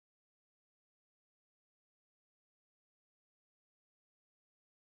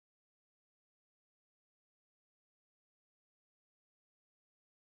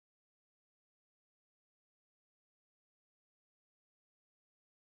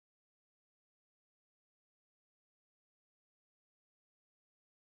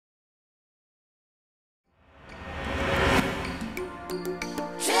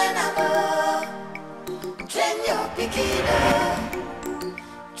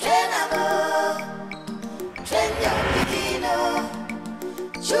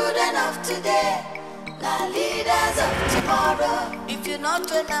of today, now leaders of tomorrow. If you not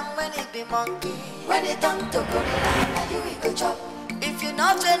train them when it be monkey, when it turn to gorilla, now you will go chop. If you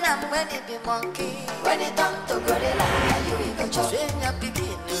not train them when it be monkey, when it turn to gorilla, now you will go chop. Train your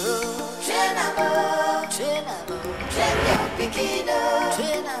pikin, train them, train them, train your pikin,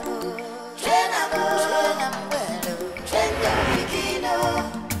 train them, train them, train them well, train your pikin.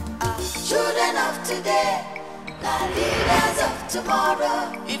 Children of today, now leaders of tomorrow.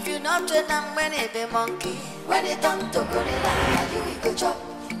 If you not train them when it be monkey, when it turn to gorilla, now you will go chop.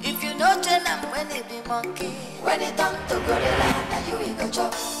 If you not train them when it be monkey, when it turn to gorilla, now you will go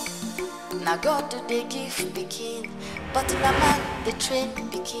chop. Now God do they give pikin, but na man they train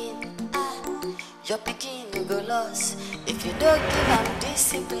pikin. Your pikin you go lost if you don't give them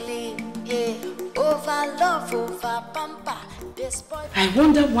discipline. Yeah, over love, over pamper. I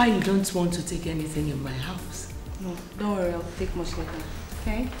wonder why you don't want to take anything in my house. No, don't worry, I'll take much later.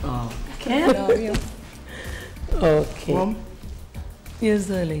 Okay? Oh, okay. No, yeah. Okay. Mom? Yes,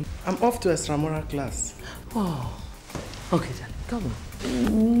 darling. I'm off to extramural class. Oh, okay, darling. Come on.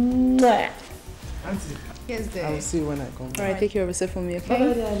 Auntie? Yes, dear. I will see you when I come back. Alright, take care of yourself for me, okay?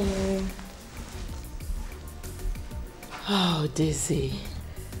 Bye, darling. Oh, Daisy.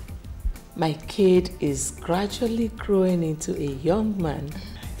 My kid is gradually growing into a young man.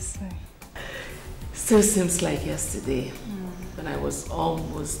 I see. Still seems like yesterday when I was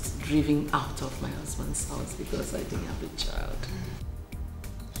almost driven out of my husband's house because I didn't have a child.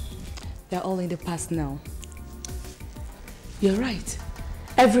 They're all in the past now. You're right.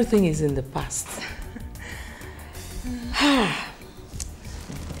 Everything is in the past.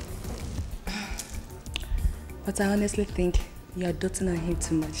 But I honestly think you're doting on him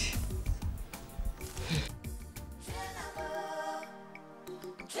too much.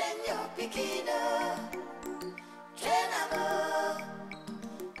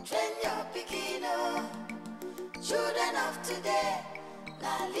 Children of today,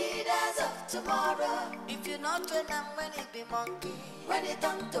 now leaders of tomorrow. If you not train them when it be monkey, when it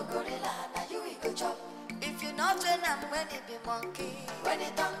turn to gorilla, now you will go chop. If you not train them when it be monkey, when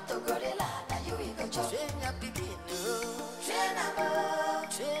it turn to gorilla, now you will go chop. Train your pikin, train them, train them,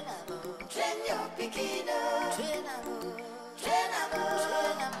 train your pikin, train them, train them,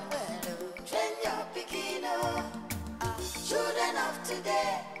 train them well, train your pikin. Children of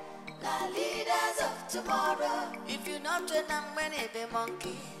today, now leaders of tomorrow. If you not train them when it be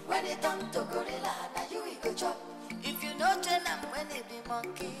monkey, when it turn to gorilla, now you will go chop. If you not train them when it be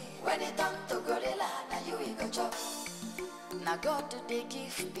monkey, when it turn to gorilla, now you will go chop. Now God do they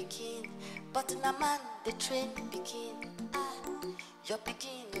give pikin, but na man they train pikin. Your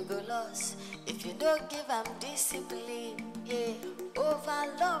pikin you go lost if you don't give them discipline. Yeah, over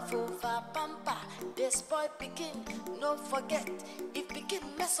love, over pamper, they spoil pikin. No forget, if pikin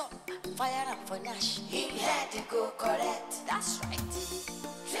mess up, fire and for Nash. Him head to go correct. That's right.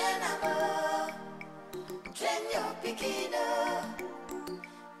 Train them, train your pikin,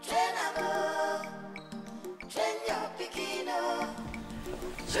 train them, train your pikin.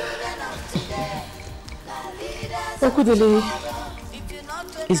 Children of today, now leaders of tomorrow.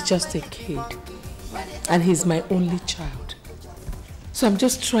 Is just a kid, and he's my only child. So I'm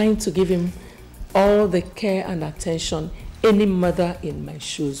just trying to give him all the care and attention any mother in my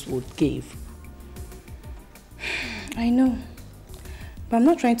shoes would give. I know, but I'm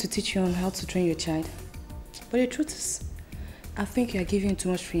not trying to teach you on how to train your child. But the truth is, I think you are giving too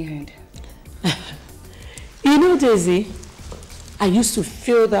much free hand. You know, Daisy, I used to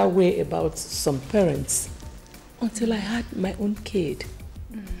feel that way about some parents until I had my own kid.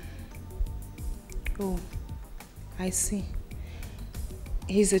 Oh, I see.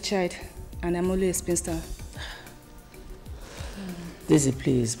 He's a child, and I'm only a spinster. Daisy,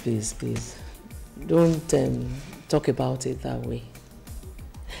 please, please, please. Don't talk about it that way.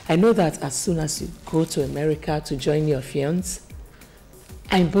 I know that as soon as you go to America to join your fiancé,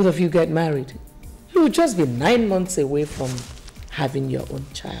 and both of you get married, you will just be 9 months away from having your own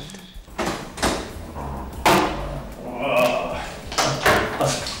child.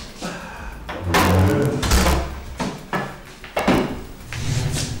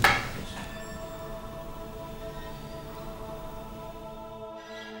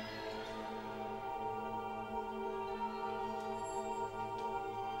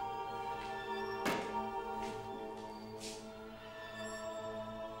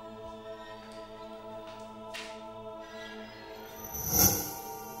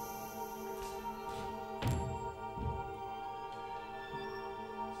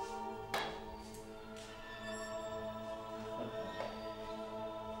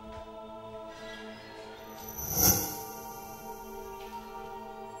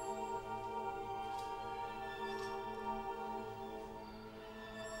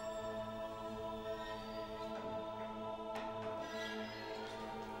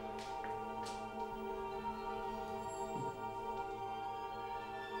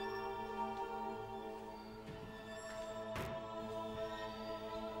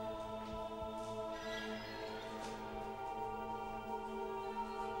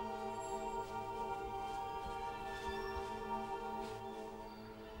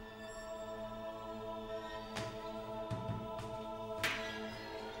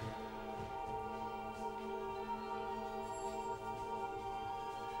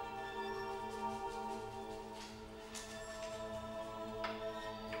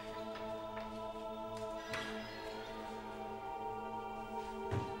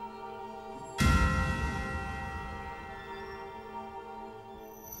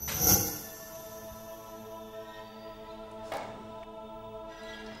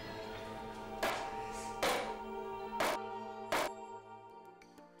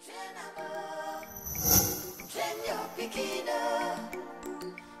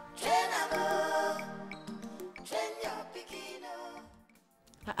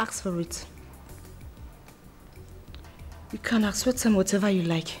 ask for it. You can expect him whatever you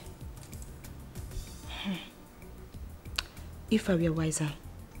like. If I were wiser,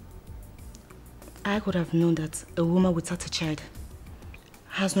 I could have known that a woman without a child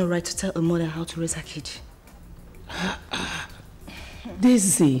has no right to tell a mother how to raise her kid.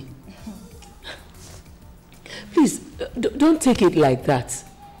 Daisy, please, don't take it like that.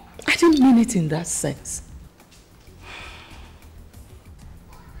 I didn't mean it in that sense.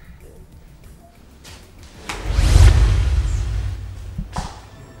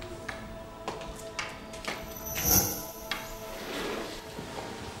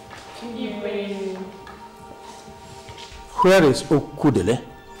 Where is Okudele?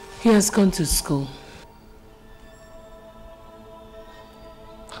 He has gone to school.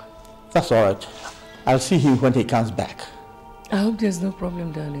 That's all right. I'll see him when he comes back. I hope there's no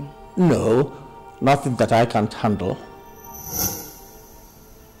problem, darling. No, nothing that I can't handle.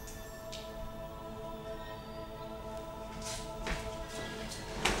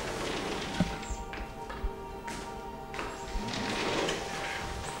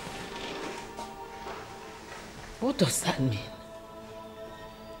 What does that mean?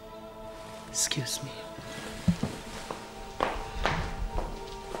 Excuse me.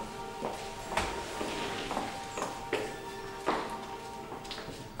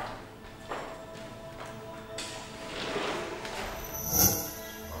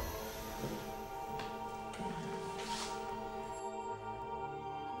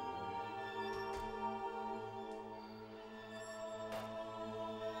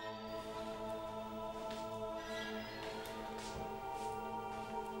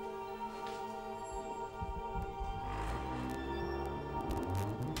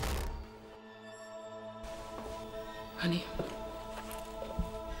 Honey,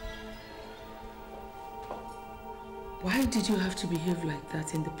 why did you have to behave like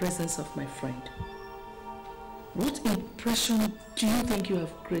that in the presence of my friend? What impression do you think you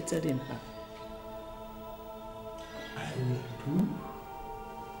have created in her?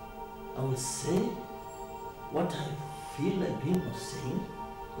 I will say what I feel like being or saying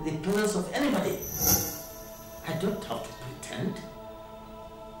in the presence of anybody. I don't have to pretend.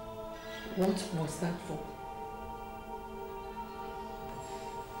 What was that for?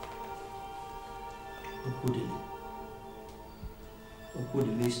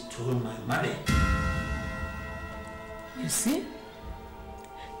 Okudele stole my money. You see?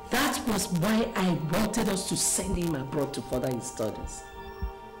 That was why I wanted us to send him abroad to further his studies.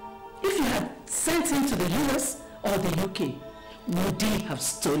 If you had sent him to the US or the UK, would he have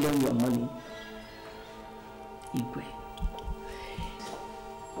stolen your money? Igwe.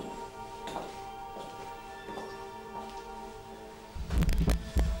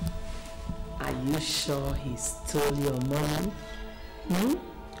 Are you sure he stole your money?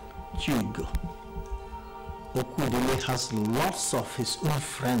 Hugo, Okudele has lots of his own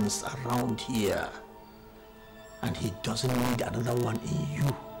friends around here. And he doesn't need another one in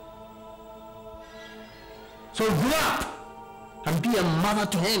you. So grow up and be a mother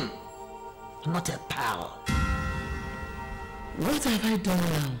to him, not a pal. What have I done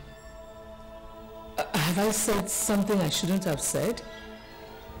now? Have I said something I shouldn't have said?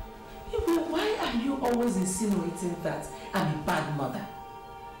 Why are you always insinuating that I'm a bad mother?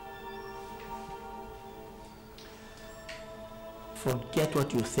 Forget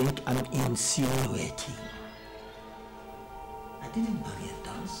what you think I'm insinuating. I didn't marry a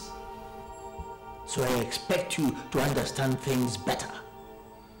dance. So I expect you to understand things better.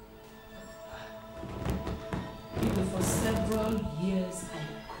 For several years I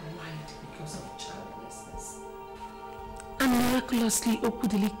cried because of childlessness. And miraculously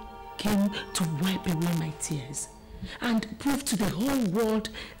Okudele came to wipe away my tears and prove to the whole world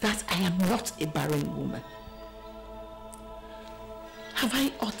that I am not a barren woman. Have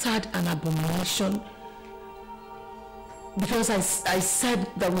I uttered an abomination because I said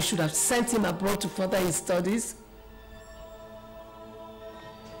that we should have sent him abroad to further his studies?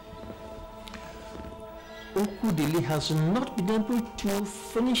 Okudele has not been able to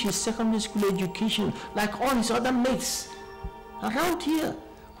finish his secondary school education like all his other mates around here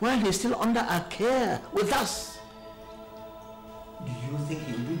while he's still under our care with us. Do you think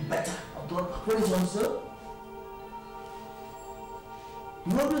he'll do better when he's on sale?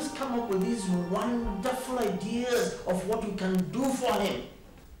 You always come up with these wonderful ideas of what you can do for him.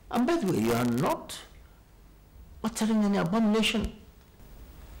 And by the way, you are not uttering any abomination.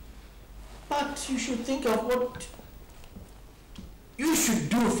 But you should think of what you should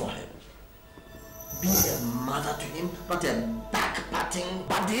do for him. Be a mother to him, not a back-patting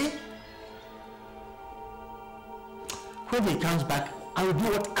buddy. When he comes back, I will do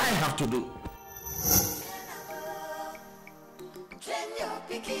what I have to do. Train your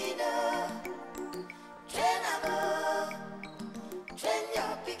beginner. Train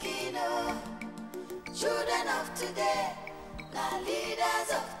your beginner. Children of today, now leaders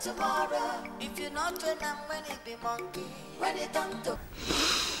of tomorrow. If you not train them when it be monkey, when it come to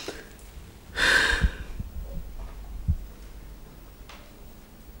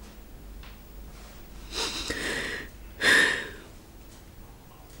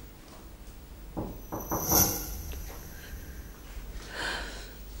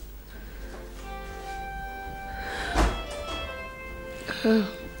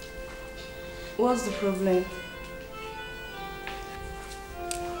What's the problem?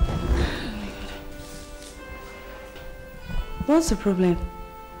 What's the problem?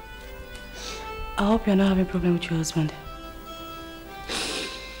 I hope you're not having a problem with your husband.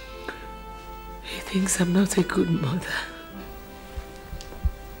 He thinks I'm not a good mother.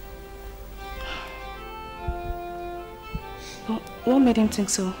 What made him think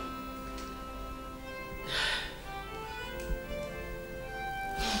so?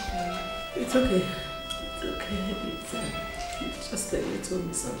 It's okay. It's okay. It's just a little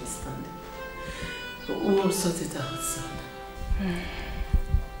misunderstanding. We'll sort it out, son.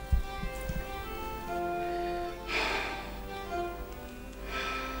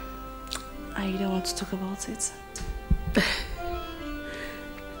 You don't want to talk about it?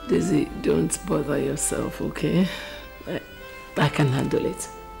 Daisy, don't bother yourself, okay? I can handle it.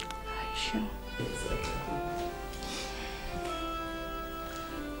 Are you sure? Yes, okay.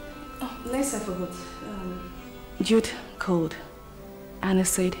 Oh, next I forgot. Jude called and he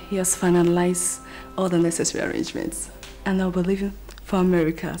said he has finalized all the necessary arrangements and I'll be leaving for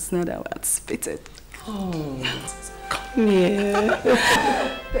America now that we're anticipated. Oh, come here.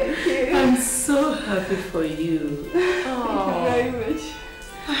 Thank you. I'm so happy for you. Oh. Thank you very much.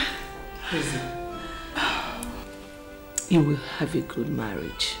 Listen, you will have a good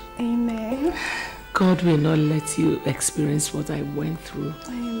marriage. Amen. God will not let you experience what I went through.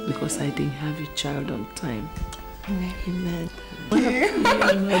 Amen. Because I didn't have a child on time. Amen.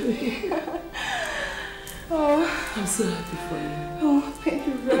 Amen. Oh, I'm so happy for you. Oh, thank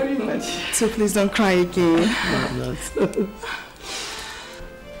you very much. So please don't cry again. No, I'm not.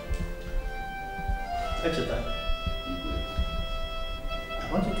 Echeta,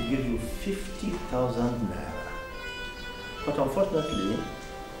 I wanted to give you 50,000 naira. But unfortunately,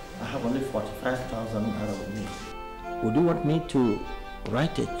 I have only 45,000 naira with me. Would you want me to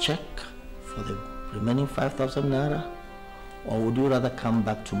write a check for the remaining 5,000 naira? Or would you rather come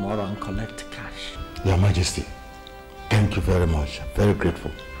back tomorrow and collect cash? Your Majesty, thank you very much. I'm very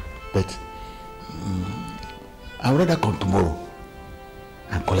grateful. But I would rather come tomorrow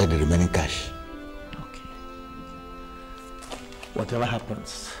and collect the remaining cash. Okay. Whatever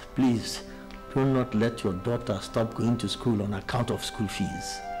happens, please do not let your daughter stop going to school on account of school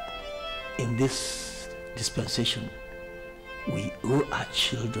fees. In this dispensation, we owe our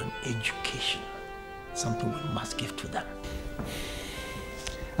children education, something we must give to them.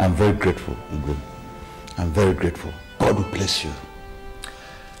 I'm very grateful, Igwe. I'm very grateful. God will bless you.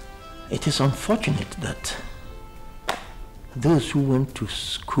 It is unfortunate that those who went to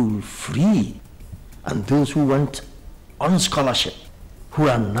school free and those who went on scholarship, who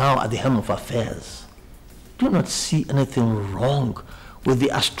are now at the helm of affairs, do not see anything wrong with the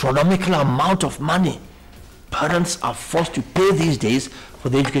astronomical amount of money parents are forced to pay these days for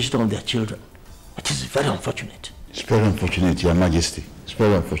the education of their children. It is very unfortunate. It's very unfortunate, Your Majesty. It's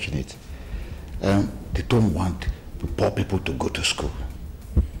very unfortunate. They don't want the poor people to go to school.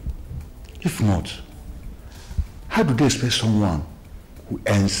 If not, how do they expect someone who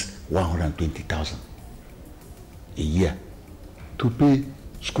earns 120,000 a year to pay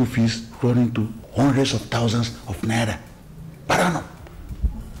school fees running to hundreds of thousands of naira per annum?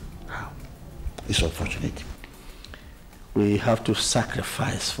 It's unfortunate. We have to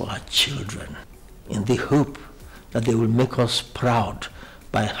sacrifice for our children in the hope that they will make us proud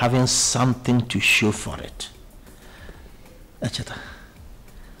by having something to show for it. Echeta,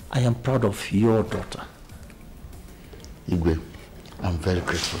 I am proud of your daughter. Igwe, I'm very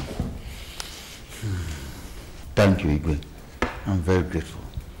grateful. Thank you, Igwe. I'm very grateful.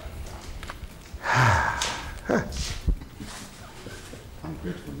 I'm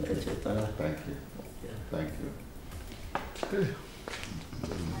grateful. Echeta, thank you. Thank you.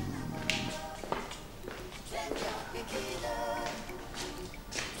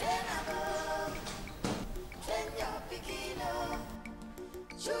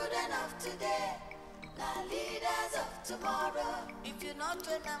 Children of today, now leaders of tomorrow. If you not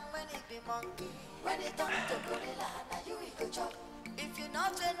train them when it be monkey, when it turn to gorilla, now you will go chop.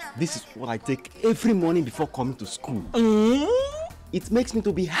 This is what I take every morning before coming to school. It makes me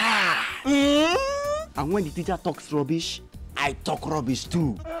to be high. And when the teacher talks rubbish, I talk rubbish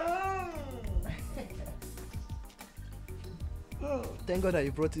too. Thank God that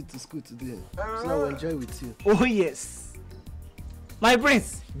you brought it to school today. So I will enjoy with you. Oh yes. My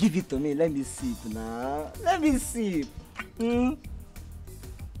prince, give it to me. Let me see it now. Let me see it.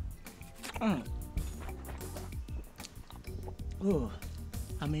 Oh,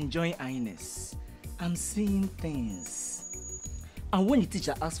 I'm enjoying highness. I'm seeing things. And when the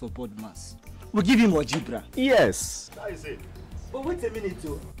teacher asks for board mass, we'll give him algebra. Yes. That is it. But wait a minute,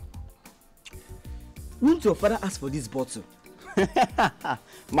 too. Won't your father ask for this bottle?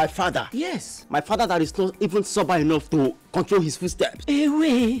 My father? Yes. My father that is not even sober enough to control his footsteps.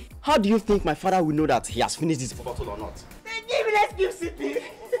 Away. How do you think my father will know that he has finished this bottle or not? Let's give sipping.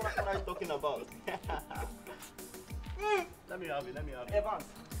 What are you talking about? Let me have it. Evans,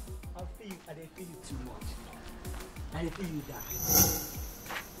 I feel you too much. I feel you die.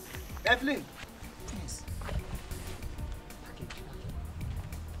 Evelyn. Yes.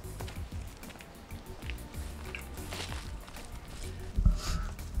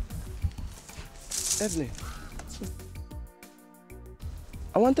 Evelyn,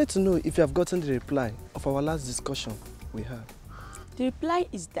 I wanted to know if you have gotten the reply of our last discussion we had. The reply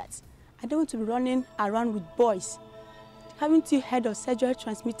is that I don't want to be running around with boys. Haven't you heard of sexually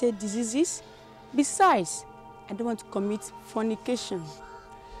transmitted diseases? Besides, I don't want to commit fornication.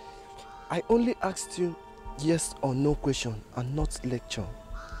 I only asked you yes or no question and not lecture.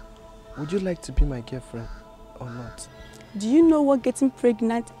 Would you like to be my girlfriend or not? Do you know what getting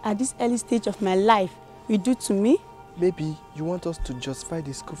pregnant at this early stage of my life will do to me? Maybe you want us to justify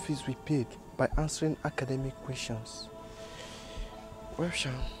the school fees we paid by answering academic questions. Well,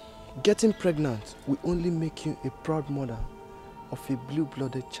 Sean, getting pregnant will only make you a proud mother of a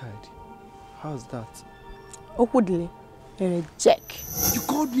blue-blooded child. How's that? Okwudle, you're a jerk. You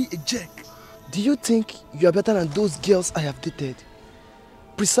called me a jerk? Do you think you are better than those girls I have dated?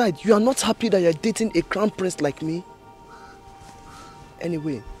 Besides, you are not happy that you are dating a crown prince like me?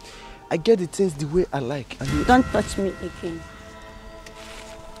 Anyway, I get the things the way I like. And you don't touch me again.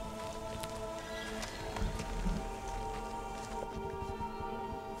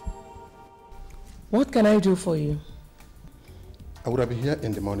 What can I do for you? I would have been here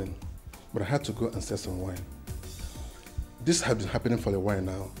in the morning, but I had to go and sell some wine. This has been happening for a while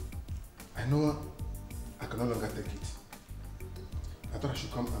now. I know I can no longer take it. I thought I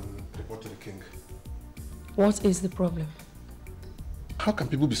should come and report to the king. What is the problem? How can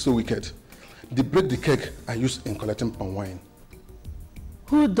people be so wicked? They break the cake I use in collecting palm wine.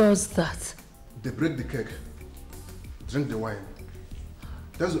 Who does that? They break the cake, drink the wine.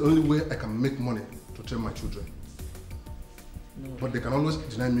 That's the only way I can make money to train my children. No. But they can always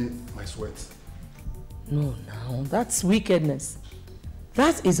deny me my sweat. No, that's wickedness.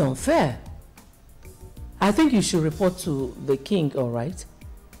 That is unfair. I think you should report to the king, all right?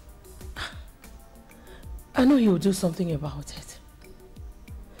 I know he will do something about it.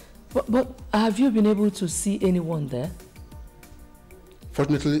 But have you been able to see anyone there?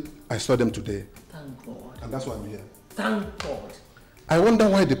 Fortunately, I saw them today. Thank God. And that's why I'm here. Thank God. I wonder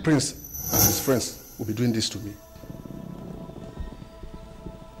why the prince and his friends will be doing this to me.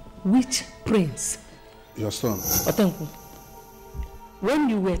 Which prince? Your son. Otenku, when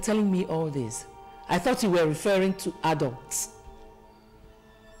you were telling me all this, I thought you were referring to adults.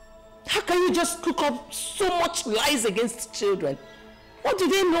 How can you just cook up so much lies against children? What do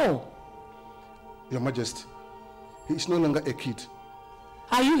they know? Your Majesty, he is no longer a kid.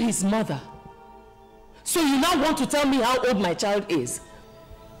 Are you his mother? So you now want to tell me how old my child is?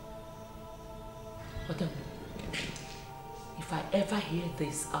 Otenku, if I ever hear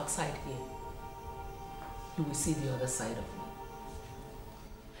this outside here, you will see the other side of me.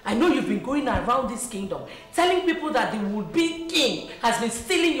 I know you've been going around this kingdom telling people that the would-be king has been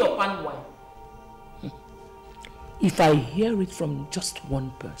stealing your palm wine. If I hear it from just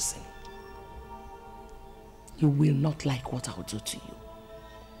one person, you will not like what I'll do to you.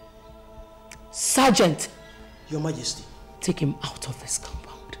 Sergeant! Your Majesty. Take him out of this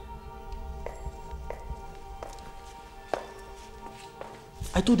compound.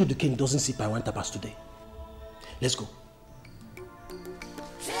 I told you the king doesn't sip wine tapas today. Let's go.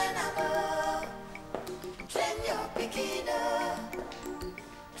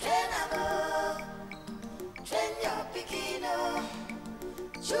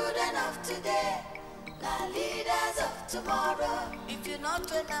 Children of today, now leaders of tomorrow. If you not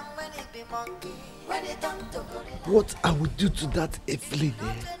train them when it be monkey, when it come to gorilla. What I would do to that Evelyn,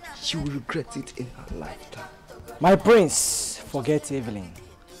 she will regret it in her lifetime. My prince, forget Evelyn.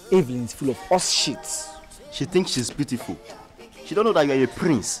 Evelyn is full of us shit. She thinks she's beautiful. She don't know that you're a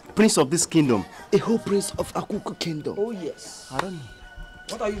prince. Prince of this kingdom. A whole prince of Akuku kingdom. Oh yes. I don't know.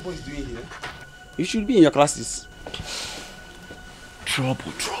 What are you boys doing here? You should be in your classes.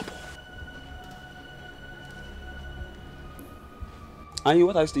 Trouble. And you,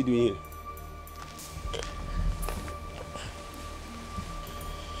 what are you still doing here?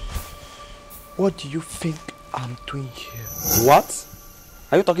 What do you think I'm doing here? What?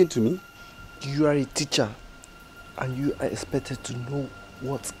 Are you talking to me? You are a teacher and you are expected to know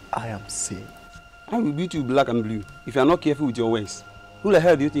what I am saying. I will beat you black and blue if you are not careful with your words. Who the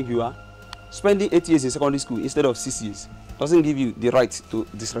hell do you think you are? Spending 8 years in secondary school instead of 6 years doesn't give you the right to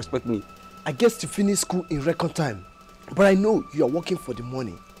disrespect me. I guess to finish school in record time, but I know you are working for the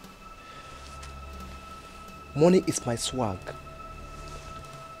money. Money is my swag.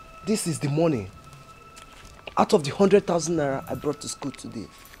 This is the money. Out of the 100,000 naira I brought to school today,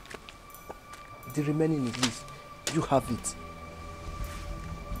 the remaining is this. You have it.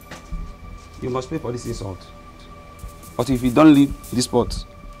 You must pay for this insult. But if you don't leave this spot,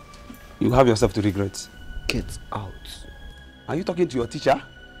 you have yourself to regret. Get out. Are you talking to your teacher?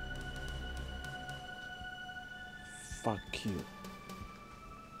 Fuck you.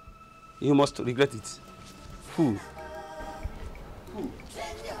 You must regret it. Fool.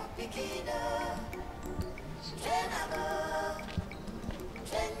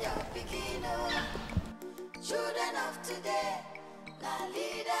 Children of today, now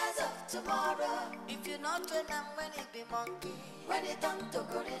leaders of tomorrow. If you not train them when it be monkey, when it turn to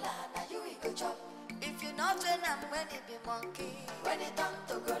gorilla, now you will go chop. If you not train them when it be monkey, when it turn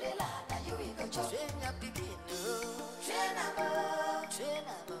to gorilla, now you will go chop. Train your pikin, train them,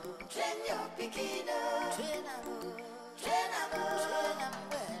 train your pikin, train them well,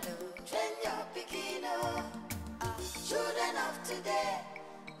 train your pikin. Children of today,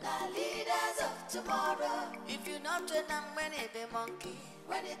 now leaders of tomorrow. If you not train them when it be monkey,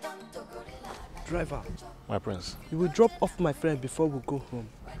 when it turn to gorilla. Driver. My prince. You will drop off my friend before we go home.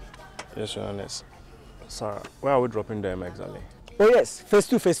 Yes, Your Highness. Sir, where are we dropping them exactly? Oh yes, phase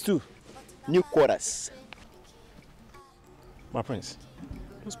 2. New quarters. My prince,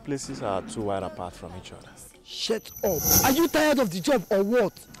 those places are too wide apart from each other. Shut up. Are you tired of the job or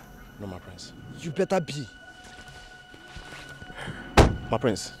what? No, my prince. You better be. My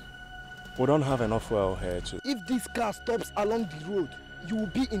prince, we don't have enough fuel here to... If this car stops along the road, you will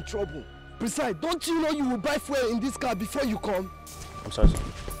be in trouble. Besides, don't you know you will buy fuel in this car before you come? I'm sorry, sir.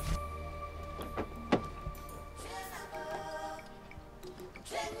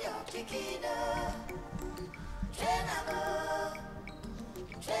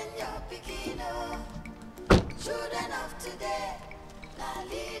 Children of today, now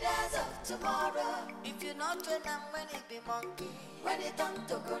leaders of tomorrow. If you not train them when it be monkey, when it turn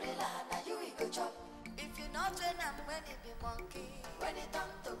to gorilla, now you will go chop. If you not train them when it be monkey, when it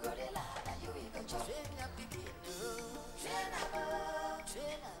turn to gorilla, now you will go chop. Train your pikin,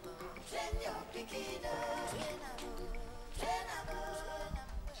 train your pikin,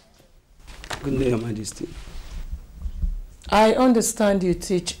 Good day, Your Majesty. I understand you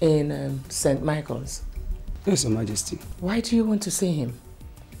teach in St. Michael's. Yes, Your Majesty. Why do you want to see him?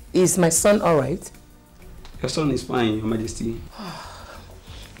 Is my son all right? Your son is fine, Your Majesty.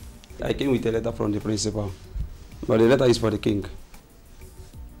 I came with a letter from the principal, but the letter is for the king.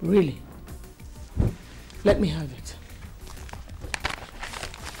 Really? Let me have it.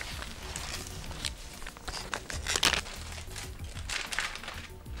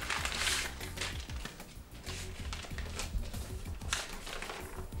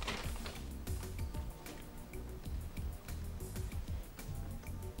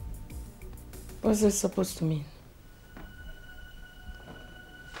 What's this supposed to mean?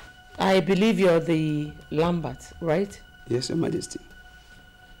 I believe you're the Lambert, right? Yes, Your Majesty.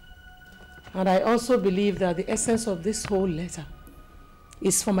 And I also believe that the essence of this whole letter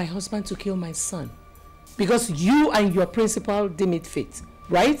is for my husband to kill my son. Because you and your principal deem it fit,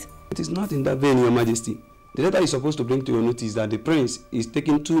 right? It is not in that vein, Your Majesty. The letter is supposed to bring to your notice that the prince is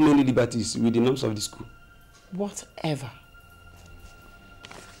taking too many liberties with the norms of the school. Whatever.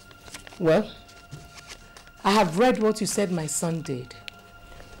 Well, I have read what you said my son did.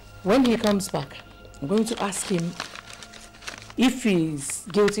 When he comes back, I'm going to ask him if he is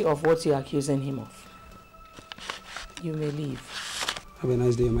guilty of what you're accusing him of. You may leave. Have a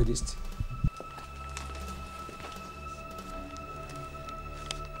nice day, Your Majesty.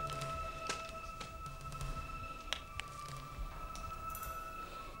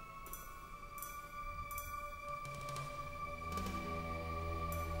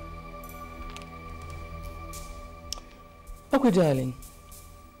 Okay, darling.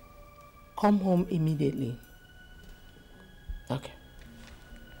 Come home immediately. Okay.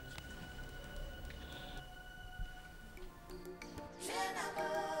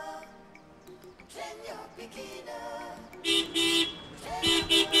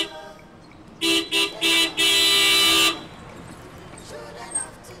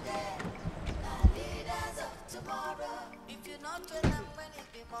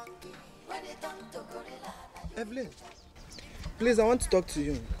 Evelyn, please, I want to talk to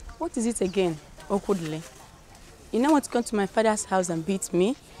you. What is it again, Okodile? You now want to come to my father's house and beat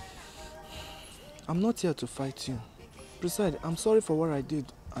me? I'm not here to fight you. Besides, I'm sorry for what I did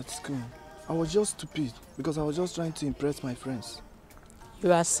at school. I was just stupid because I was just trying to impress my friends.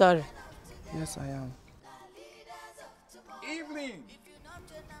 You are sorry? Yes, I am. Evening.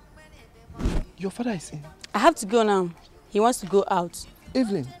 Your father is in. I have to go now. He wants to go out.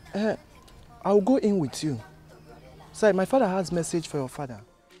 Evelyn, I'll go in with you. Sir, my father has a message for your father.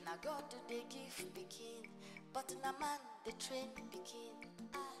 What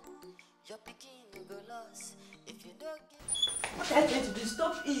are you trying to do?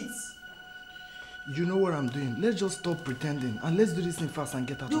 Stop it. You know what I'm doing. Let's just stop pretending and let's do this thing fast and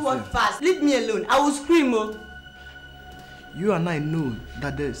get out of here. Do what fast? Leave me alone. I will scream, oh. You and I know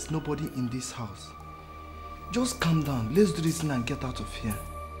that there's nobody in this house. Just calm down. Let's do this thing and get out of here.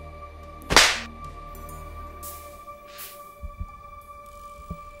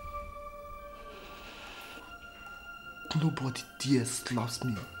 Nobody dare slaps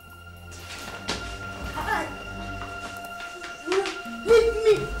me. Leave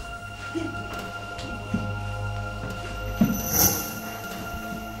me.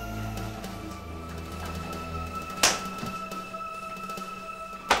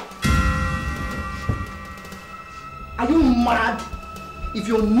 Are you mad? If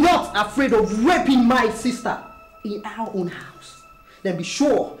you're not afraid of raping my sister in our own house, then be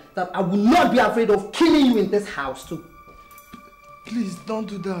sure that I will not be afraid of killing you in this house too. Please don't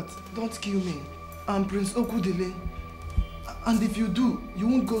do that. Don't kill me. I'm Prince Okudele. And if you do, you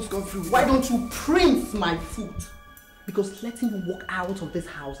won't go scot-free. Why don't you prince my foot? Because letting you walk out of this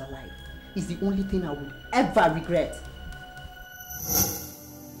house alive is the only thing I would ever regret.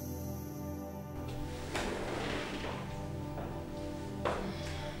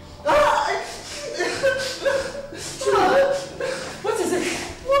 What is it?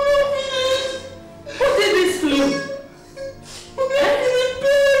 Who did this to you?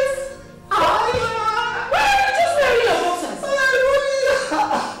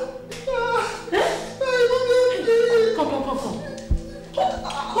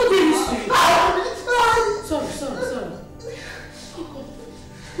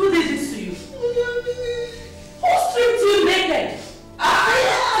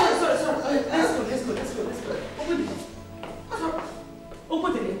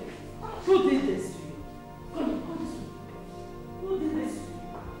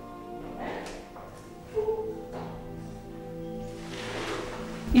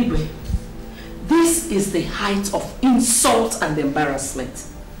 Igwe, this is the height of insult and embarrassment.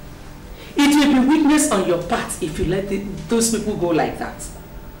 It will be weakness on your part if you let those people go like that.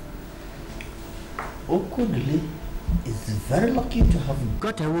 Okodele is very lucky to have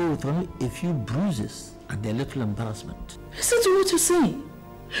got away with only a few bruises and a little embarrassment. Listen to what you're saying.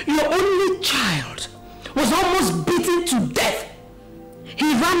 Your only child was almost beaten to death.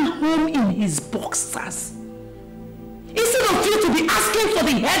 He ran home in his boxers. Instead of you to be asking for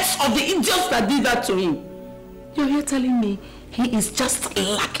the heads of the idiots that did that to him, you're here telling me he is just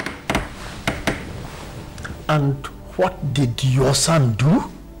lucky. And what did your son do?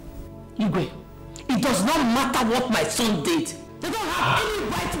 Igwe, it does not matter what my son did. They don't have any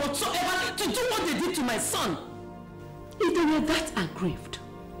right whatsoever to do what they did to my son. If they were that aggrieved,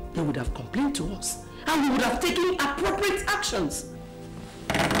 they would have complained to us and we would have taken appropriate actions.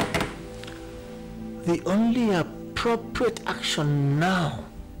 The only appropriate action now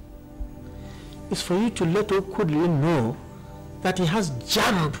is for you to let Okodele know that he has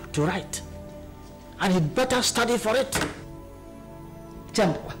jamb to write. And he'd better study for it.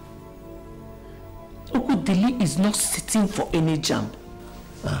 Jamb? Okodele is not sitting for any jamb.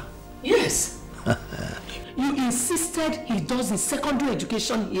 Yes. You insisted he does his secondary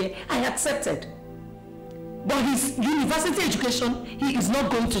education here. I accepted. But his university education, he is not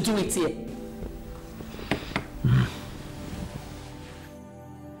going to do it here.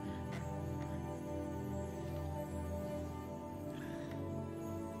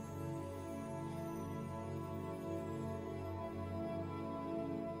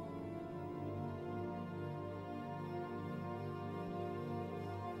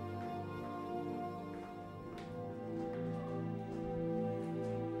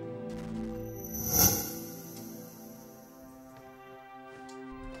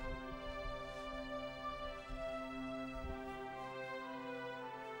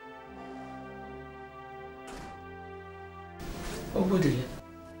 Ogudele.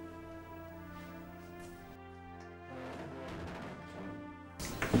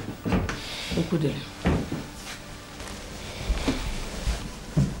 Ogudele.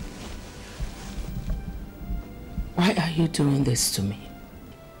 Why are you doing this to me?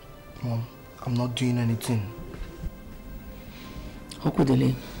 Mom, I'm not doing anything.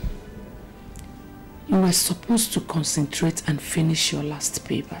 Ogudele, you were supposed to concentrate and finish your last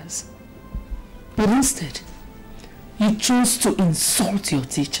papers. But instead, you chose to insult your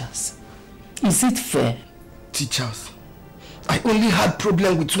teachers. Is it fair? Teachers? I only had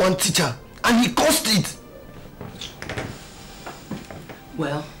problem with one teacher and he caused it.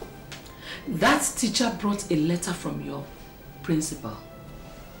 Well, that teacher brought a letter from your principal.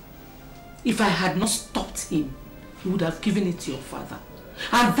 If I had not stopped him, he would have given it to your father.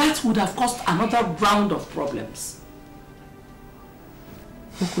 And that would have caused another round of problems.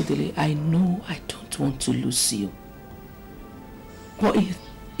 Ogudele, I know I don't want to lose you. But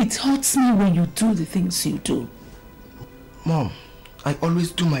it hurts me when you do the things you do. Mom, I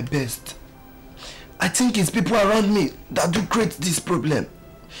always do my best. I think it's people around me that do create this problem.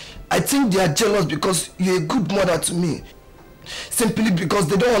 I think they are jealous because you're a good mother to me. Simply because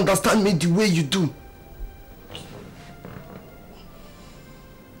they don't understand me the way you do.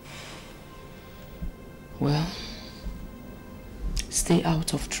 Well, stay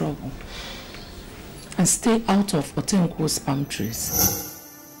out of trouble. And stay out of Otenkwo's palm trees.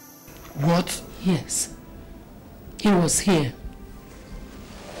 What? Yes. He was here.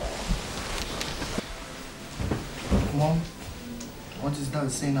 Mom, what is that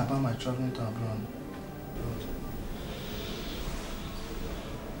saying about my traveling to abroad?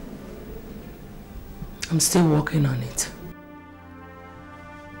 I'm still working on it.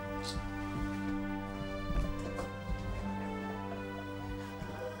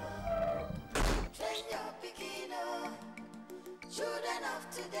 Children of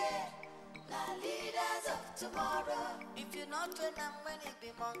today, now leaders of tomorrow. If you not train them when it be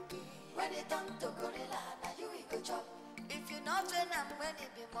monkey, when it turn to gorilla, now you will go chop. If you not train them when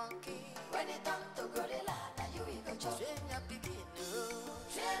it be monkey, when it turn to gorilla, now you will go chop. Train your pikin,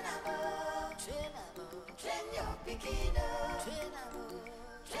 train them, train them, train your pikin, train them,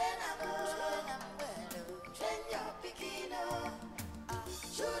 train them, train them well, train your pikin.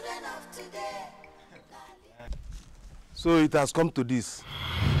 Children of today. So it has come to this.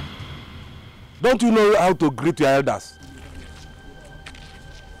 Don't you know how to greet your elders?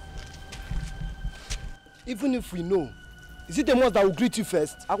 Even if we know, is it the ones that will greet you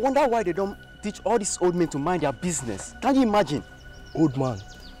first? I wonder why they don't teach all these old men to mind their business. Can you imagine? Old man,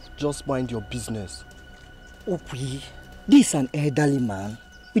 just mind your business. Opie, this is an elderly man.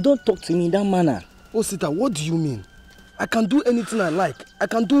 We don't talk to him in that manner. Oh, Sita, what do you mean? I can do anything I like. I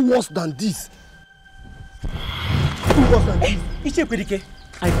can do worse than this.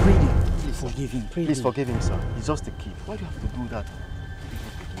 I pray him. Please forgive him. Please forgive him, sir. He's just a kid. Why do you have to do that?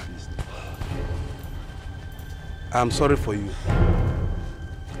 I'm sorry for you.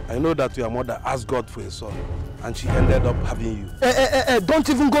 I know that your mother asked God for a son, and she ended up having you. Don't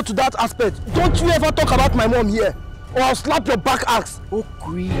even go to that aspect. Don't you ever talk about my mom here, or I'll slap your back axe. Oh,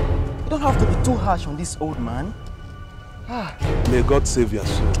 Queen, you don't have to be too harsh on this old man. May God save your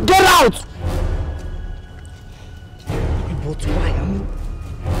soul. Get out! But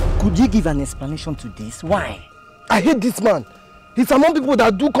why? Could you give an explanation to this? Why? I hate this man. He's among people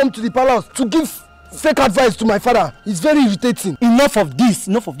that do come to the palace to give fake advice to my father. It's very irritating. Enough of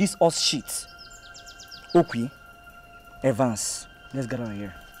this horse shit. Okay, Evans, let's get out of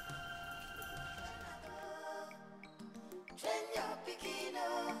here.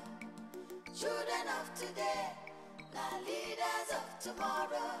 Children of today, now leaders of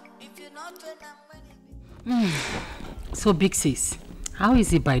tomorrow. If you not train them when it be. So big sis, how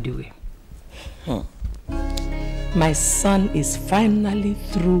is it by the way? My son is finally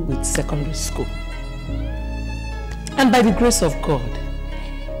through with secondary school. And by the grace of God,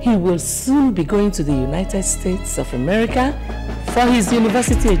 he will soon be going to the United States of America for his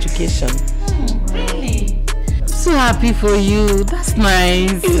university education. Really? I'm so happy for you. That's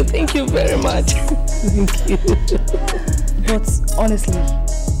nice. Thank you very much. Thank you. But honestly,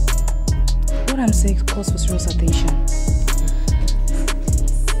 what I'm saying calls for serious attention.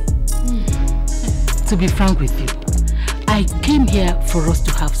 To be frank with you, I came here for us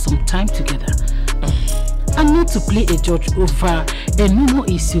to have some time together and not to play a judge over a normal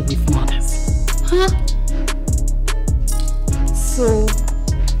issue with mothers. Huh? So,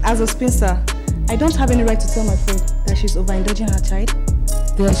 as a spinster, I don't have any right to tell my friend that she's overindulging her child?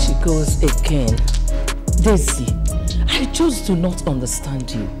 There she goes again. Daisy, I just do not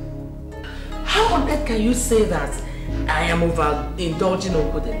understand you. How on earth can you say that I am overindulging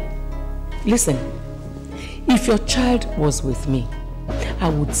Okodele. Listen, if your child was with me, I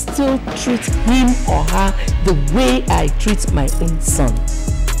would still treat him or her the way I treat my own son.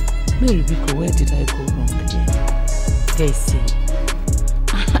 Mary Biko, where did I go wrong again? Daisy,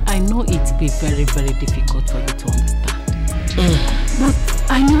 I know it'll be very, very difficult for you to understand. But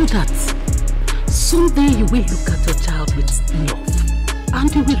I know that someday you will look at your child with love.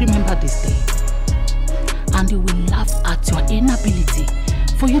 And you will remember this day. And you will laugh at your inability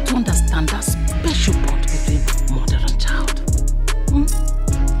for you to understand that special bond between mother and child.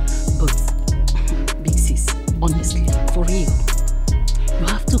 But, big sis, honestly, for real, you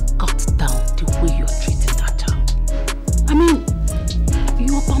have to cut down the way you're treating that child. I mean,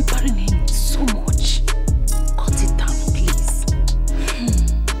 you are pampering him so much. Cut it down, please.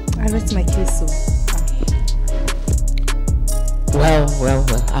 I rest my case, so. Well,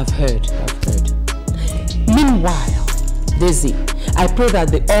 I've heard. Meanwhile, Daisy, I pray that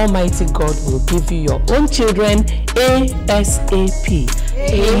the Almighty God will give you your own children ASAP.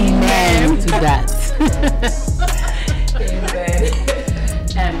 Amen to that.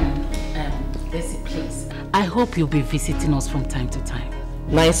 Amen. Daisy, please. I hope you'll be visiting us from time to time.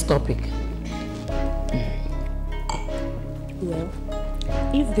 Nice topic. Well,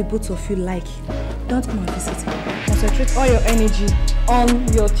 if the both of you like, don't come and visit me. Concentrate all your energy on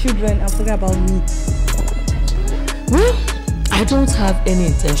your children and forget about me. Well, I don't have any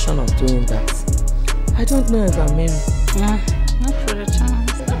intention of doing that. I don't know if I'm married. Not for a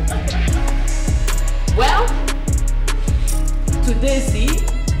chance. Well, to Daisy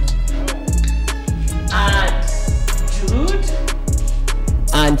and Jude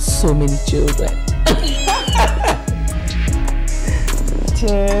and so many children.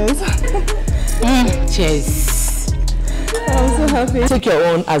 Cheers. Cheers. I'm so happy. Take your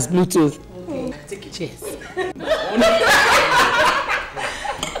own as Bluetooth. Take it. Cheers.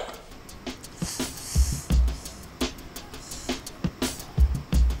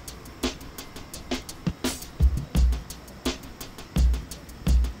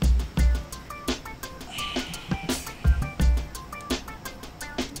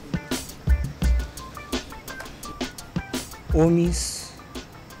 Omis,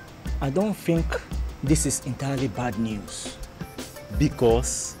 I don't think this is entirely bad news.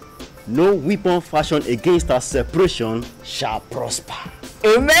 Because no weapon fashioned against our separation shall prosper.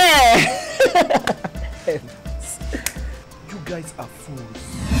 Amen! You guys are fools.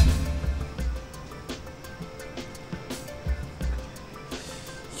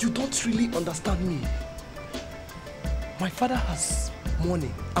 You don't really understand me. My father has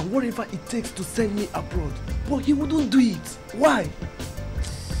money and whatever it takes to send me abroad, but he wouldn't do it. Why?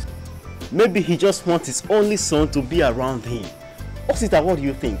 Maybe he just wants his only son to be around him. Osita, what do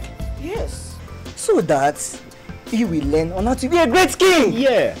you think? Yes. So that he will learn on how to be a great king.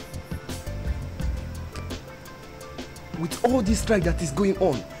 Yeah. With all this strike that is going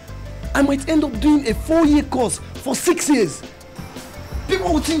on, I might end up doing a 4-year course for 6 years.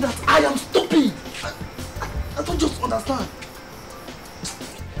 People will think that I am stupid. I don't just understand.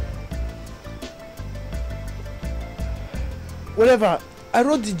 Whatever, I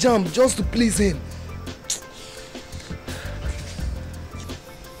wrote the jam just to please him.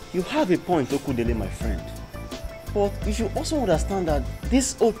 You have a point, Okudele, my friend. But you should also understand that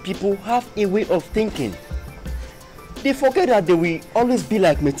these old people have a way of thinking. They forget that they will always be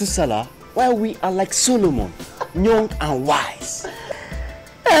like Methuselah, while we are like Solomon, young and wise.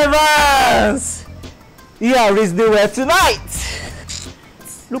 Evans! You are reasoning well tonight.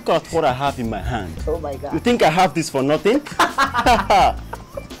 Look at what I have in my hand. Oh my God. You think I have this for nothing?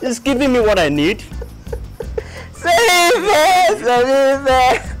 It's giving me what I need. Save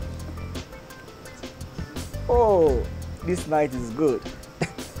it! Oh, this night is good.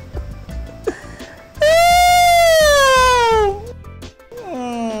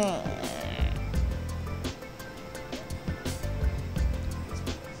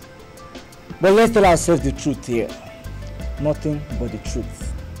 But let's tell ourselves the truth here. Nothing but the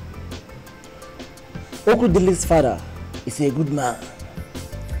truth. Okudele's father is a good man.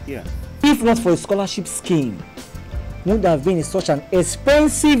 Yeah. If not for a scholarship scheme, he would have been in such an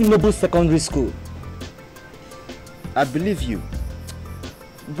expensive noble secondary school. I believe you.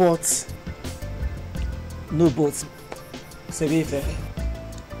 But... No buts. Sebefe.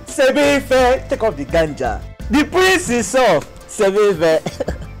 Sebefe, take off the ganja. The prince himself, Sebefe.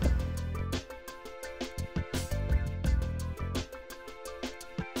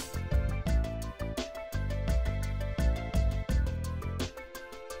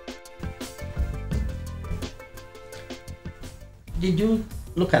 Did you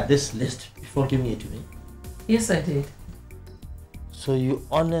look at this list before giving it to me? Yes, I did. So you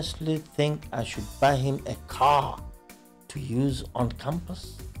honestly think I should buy him a car to use on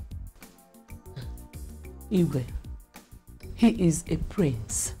campus? Igwe, he is a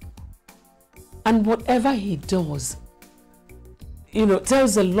prince. And whatever he does,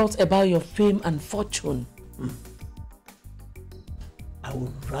 tells a lot about your fame and fortune. I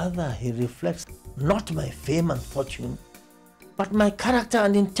would rather he reflects not my fame and fortune, but my character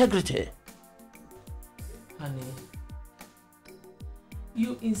and integrity. Honey,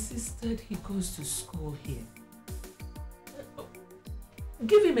 you insisted he goes to school here.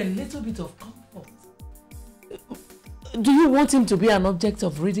 Give him a little bit of comfort. Do you want him to be an object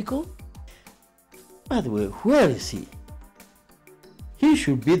of ridicule? By the way, where is he? He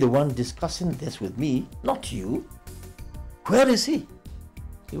should be the one discussing this with me, not you. Where is he?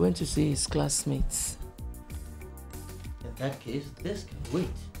 He went to see his classmates. In that case, this can wait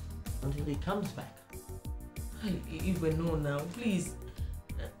until he comes back. Igwe, no now, please.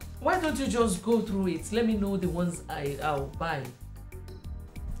 Why don't you just go through it? Let me know the ones I'll buy.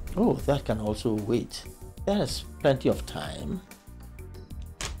 Oh, that can also wait. There's plenty of time.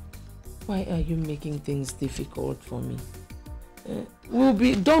 Why are you making things difficult for me? We'll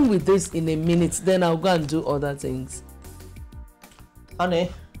be done with this in a minute, then I'll go and do other things.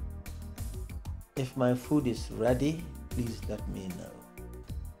 Honey, if my food is ready, please let me know.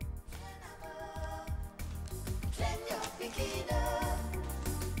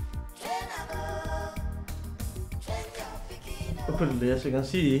 Openly, as you can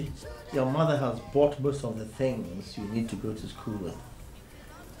see, your mother has bought most of the things you need to go to school with.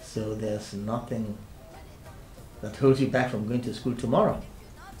 So there's nothing that holds you back from going to school tomorrow.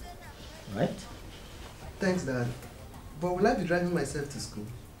 Right? Thanks, Dad. But will I be driving myself to school?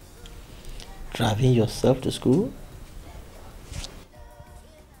 Driving yourself to school?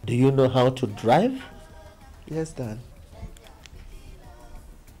 Do you know how to drive? Yes, Dad.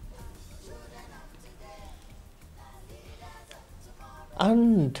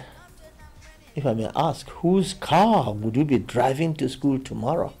 And if I may ask, whose car would you be driving to school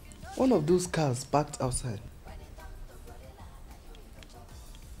tomorrow? One of those cars parked outside.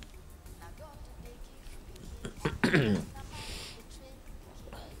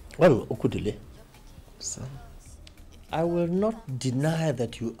 Well, Okudile, son, I will not deny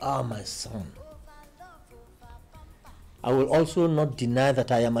that you are my son. I will also not deny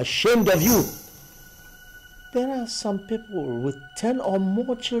that I am ashamed of you. There are some people with 10 or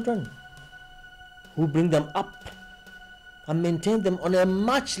more children who bring them up and maintain them on a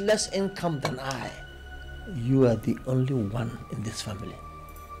much less income than I. You are the only one in this family.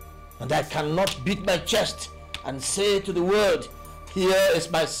 And I cannot beat my chest and say to the world, here is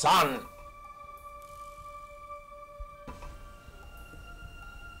my son.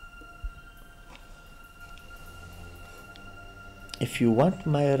 If you want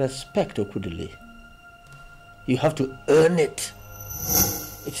my respect, Okudili, you have to earn it.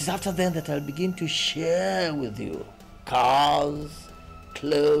 It is after then that I'll begin to share with you cars,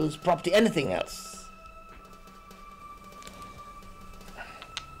 clothes, property, anything else.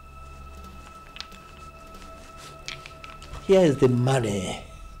 Here is the money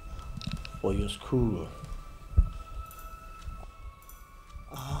for your school.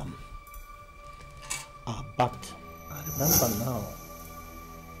 But I remember now.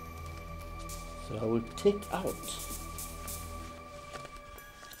 So I will take out,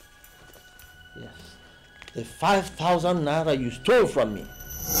 yes, the 5,000 naira you stole from me.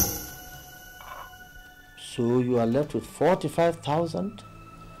 So you are left with 45,000,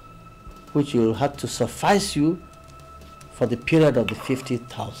 which will have to suffice you for the period of the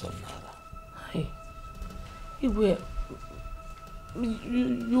 50,000 naira. Hey, Igwe,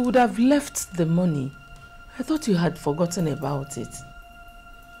 you would have left the money. I thought you had forgotten about it.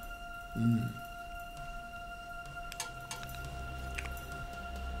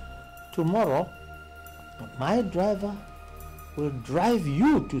 Tomorrow, my driver will drive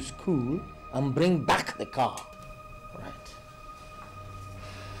you to school and bring back the car. Right.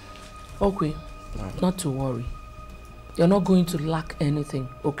 Okay, not to worry. You're not going to lack anything,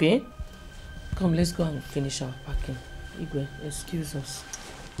 okay? Come, let's go and finish our packing. Igwe, excuse us.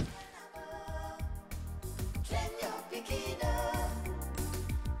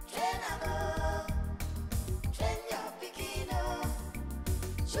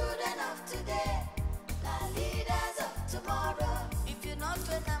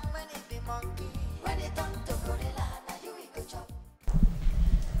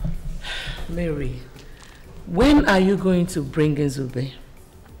 Mary, when are you going to bring Nzube?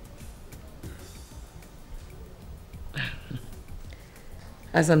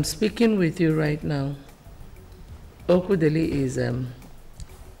 As I'm speaking with you right now, Okudeli is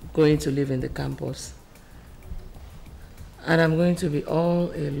going to live in the campus. And I'm going to be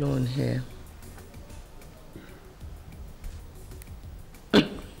all alone here.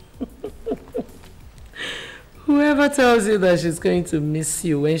 Whoever tells you that she's going to miss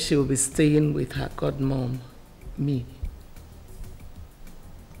you when she'll be staying with her godmom, me.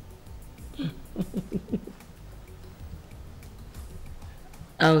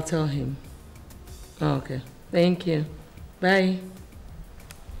 I'll tell him. Oh, okay. Thank you. Bye.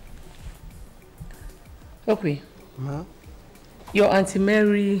 Okay. Ma? Your Auntie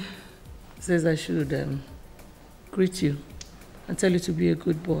Mary says I should greet you and tell you to be a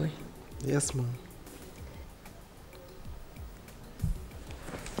good boy. Yes, ma'am.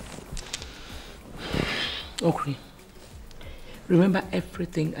 Okay. Remember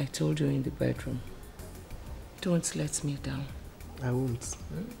everything I told you in the bedroom. Don't let me down. I won't.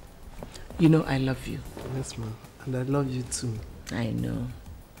 You know I love you. Yes, ma'am. And I love you too. I know.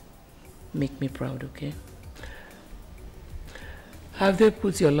 Make me proud, okay? Have they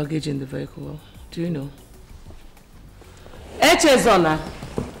put your luggage in the vehicle? Do you know? Echezona!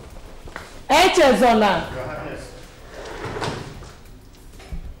 Echezona!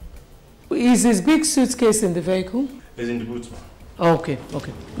 Is his big suitcase in the vehicle? It's in the boot, ma'am. Oh, okay,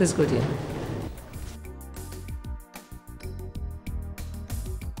 okay. Let's go there.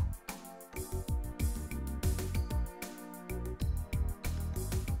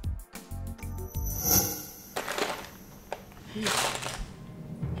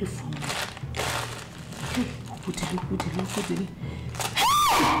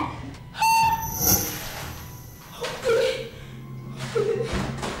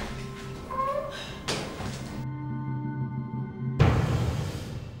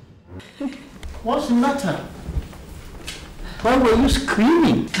 What's the matter? Why were you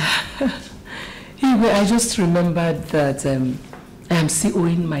screaming? Igwe, I just remembered that I am still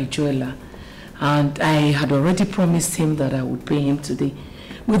owing my jeweler, and I had already promised him that I would pay him today,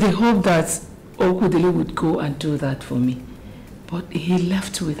 with the hope that Okudele would go and do that for me. But he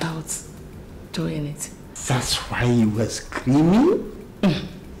left without doing it. That's why you were screaming?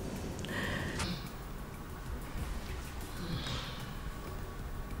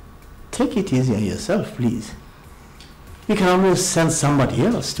 Take it easy on yourself, please. You can always send somebody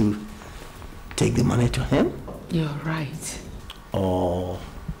else to take the money to him. You're right. Or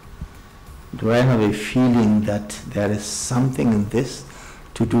do I have a feeling that there is something in this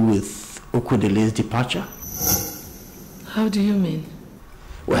to do with Okudele's departure? How do you mean?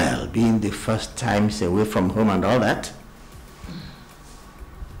 Well, being the first time he's away from home and all that.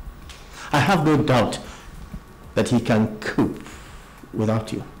 I have no doubt that he can cope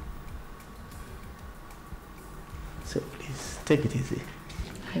without you. So please, take it easy.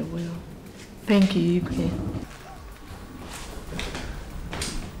 I will. Thank you, Igwe.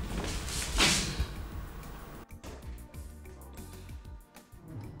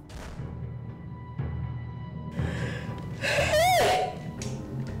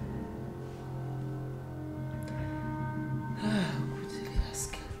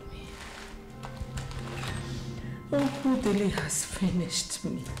 Okudele has finished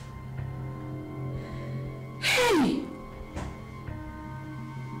me. Hey!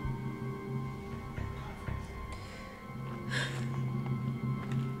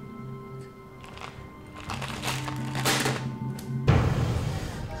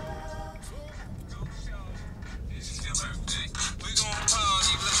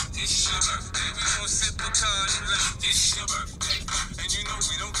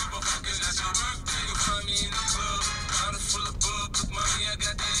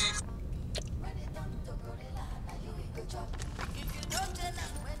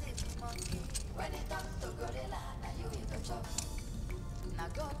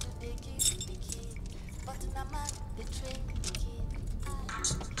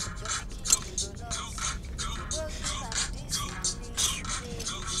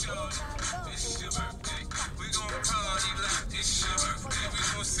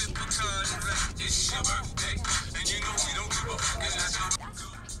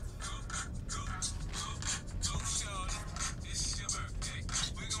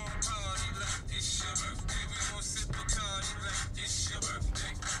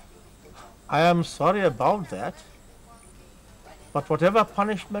 I am sorry about that, but whatever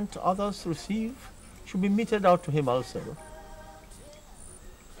punishment others receive should be meted out to him also.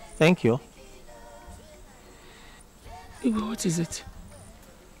 Thank you. Igwe, what is it?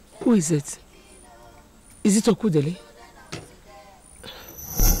 Who is it? Is it Okudele?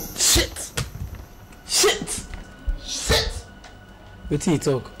 Shit! Shit! Shit! Wetin you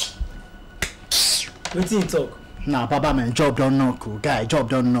talk? Wetin you talk? Nah, Baba man, job don't knock, guy, job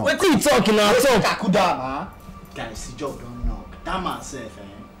don't knock. What are you talking now? Guys, see job don't knock. That man self,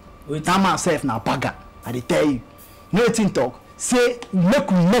 That man self na baga. I dey tell you. No thing talk. Say make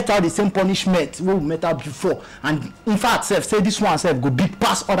we met out the same punishment we met out before. And in fact, self say this one self go big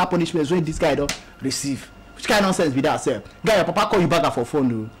past other punishments when this guy don't receive. Which kind of nonsense be that self? Guy, your papa call you back for phone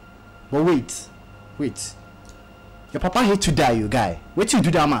though. But wait. Your papa hate to die, you guy. What you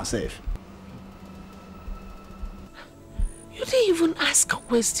do that man self? You didn't even ask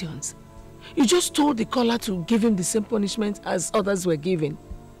questions. You just told the caller to give him the same punishment as others were given.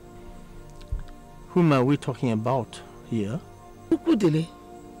 Whom are we talking about here? Ukudele.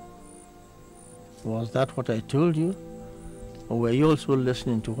 Was that what I told you? Or were you also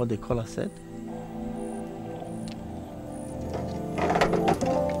listening to what the caller said?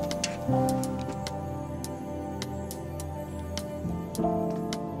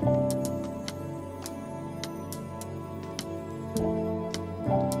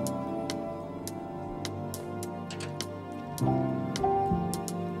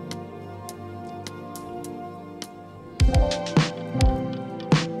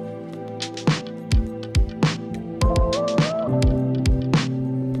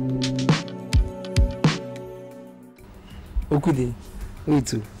 Okude,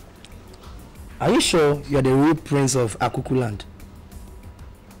 wait. Are you sure you're the real prince of Akuku land?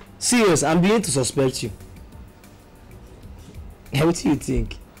 Serious, I'm beginning to suspect you. What do you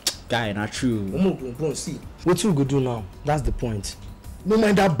think? Guy, not true. See, what you go do now? That's the point. No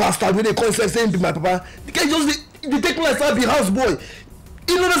mind that bastard when they call himself saying be my papa. The guy just they take me like be houseboy.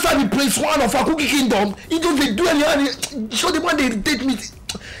 He know that's how he plays one of Akuki kingdom. He just they do anything. Show the man they irritate me.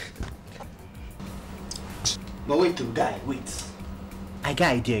 But wait, guy, wait. I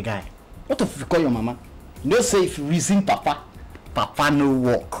got idea, guy. What if you call your mama? You know, say if you reason papa no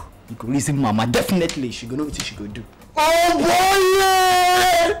work. You could reason mama. Definitely, she go know what she go do. Oh boy,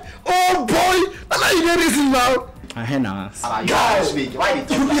 yeah! Oh boy! That's how you get reason now. I hear now. Guy,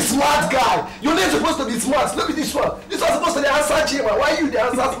 you be smart guy. You're not supposed to be smart. Look at this one. This one's supposed to be answer chairman. Why you the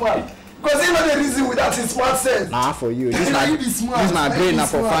answer smart? Because you know the reason without his smart sense. Nah, for you. This you be smart. This my brain now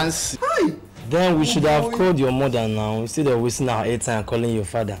for fancy. Hi. Then we should have called your mother now instead of wasting our airtime and calling your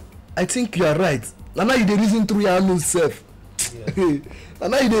father. I think you are right. Now you the reason through your own self.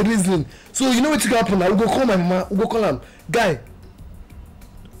 Now you the reason. So you know what's going to happen now? We go call my mama. We go call him. Guy,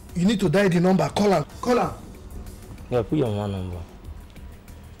 you need to dial the number. Call him. Call him. Yeah, put your mama number.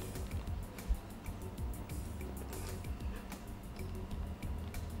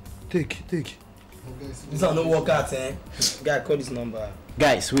 Take. This one no work out, eh? Guy, call this number.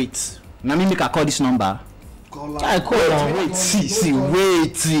 Guys, wait. Now me make I call this number. I call on. Wait,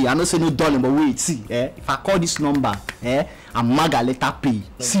 see. I don't say no darling, but wait, see. If I call this number, I'm maga later pay.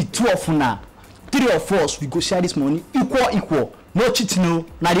 See, 2 of una, 3 of us, we go share this money equal. No cheating, no.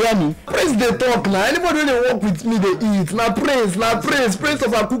 Now hear me. Praise the talk now. Anybody when they work with me, they eat. Now praise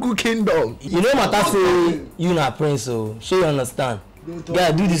of our Kuku kingdom. You know matter say you na prince, so you understand.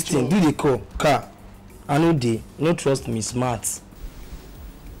 Guy, do this thing, do the call. Car. I know they no trust me, smart.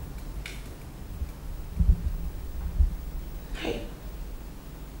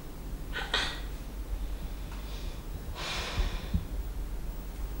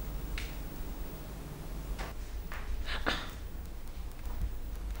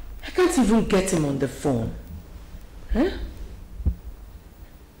 I can't even get him on the phone. Huh?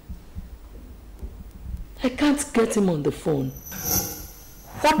 I can't get him on the phone.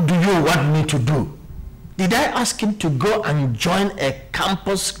 What do you want me to do? Did I ask him to go and join a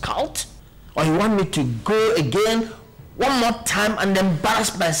campus cult? Or you want me to go again one more time and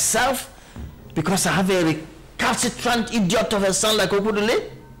embarrass myself because I have a recalcitrant idiot of a son like Okudele?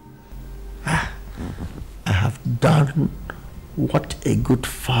 I have done what a good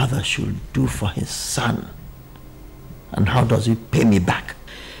father should do for his son. And how does he pay me back?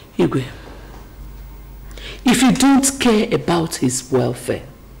 Igwe, if you don't care about his welfare,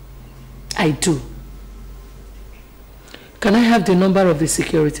 I do. Can I have the number of the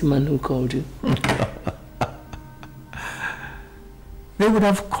security man who called you? They would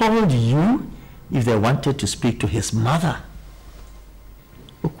have called you if they wanted to speak to his mother.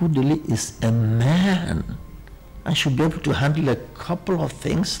 Okudele is a man and should be able to handle a couple of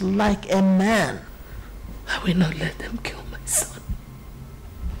things like a man. I will not let them kill my son.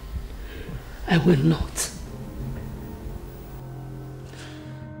 I will not.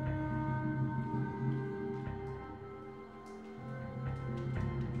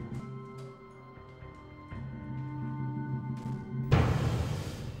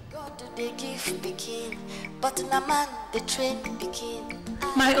 They give pikin, but na man they train pikin.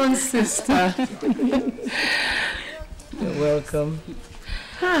 My own sister. You're welcome.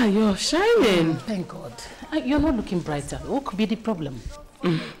 Ah, you're shining. Thank God. You're not looking brighter. What could be the problem?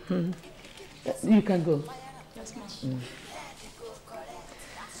 You can go. Yes, ma'am.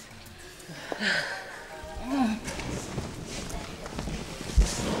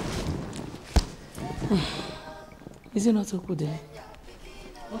 Is it not Okude?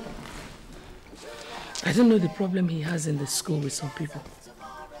 I don't know the problem he has in the school with some people.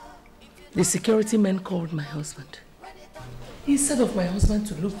 The security men called my husband. Instead of my husband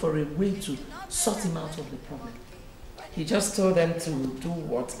to look for a way to sort him out of the problem, he just told them to do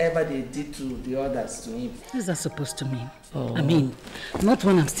whatever they did to the others to him. What is that supposed to mean? Oh. I mean, not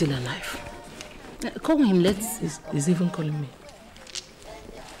when I'm still alive. Call him, let's... He's even calling me.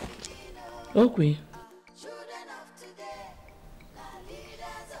 Okay.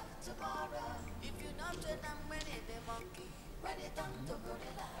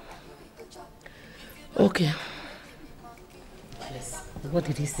 Okay. Yes. What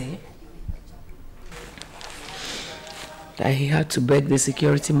did he say? That he had to beg the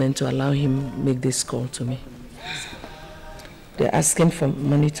security men to allow him make this call to me. They're asking for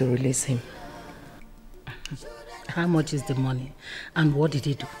money to release him. How much is the money? And what did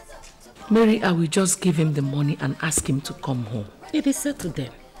he do? Mary, I will just give him the money and ask him to come home. It is said to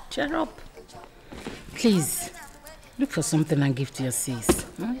them. Cheer up. Please, look for something and give to your sis.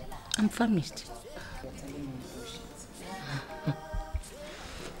 I'm famished.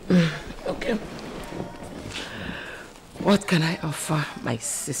 Okay. What can I offer my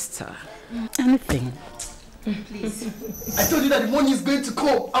sister? Anything. Please. I told you that the money is going to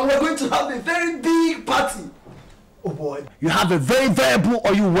come and we're going to have a very big party. Oh boy. You have a very variable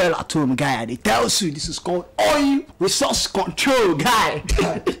oil well at home, guy. They tells you this is called oil resource control, guy.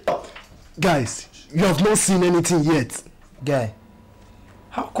 Guys, you have not seen anything yet. Guy,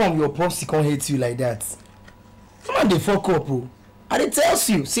 how come your popsy can't hate you like that? Come on, they fuck up, oh. And it tells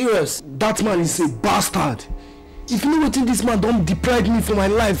you, serious. That man is a bastard. If you know what this man don't deprive me from my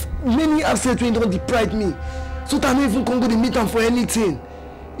life, many assets when he don't deprive me. So that I don't even come go to meet him for anything.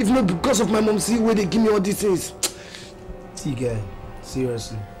 If not because of my mom, see where they give me all these things. See, guy,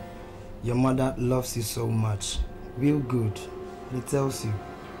 seriously, your mother loves you so much. Real good. It tells you.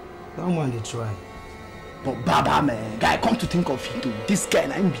 That one they try. But Baba, man, guy, come to think of it, too. This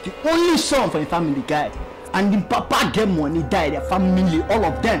guy, I be the only son for the family, guy. And the papa get money, die, their family, all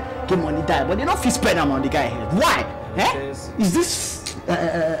of them get money, die. But they don't feel spend them on the guy head. Why? Yes. Is this,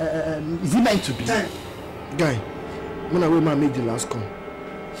 is it meant to be? Guy, when I will make the last call.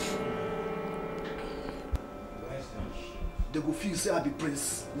 They go feel say I be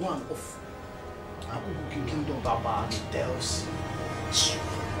prince, one of Abubu Kingdom. Baba, it tells. She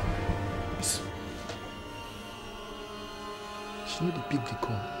know the pick the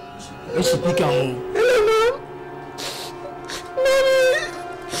call. When she pick her home. Hello, mom. Mommy.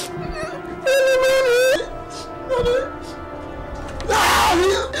 Hello, mommy. Mommy.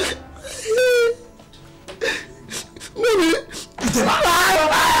 Mommy. Come on,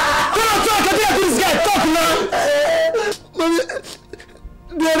 talk. I think this guy talk now. Mommy,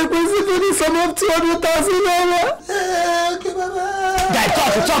 they are requesting for this sum of 200,000 naira. Okay, Baba. Guy,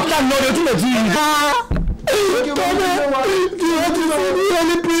 talk. Can't know they do the deal. Okay, Mommy. Do you want to see the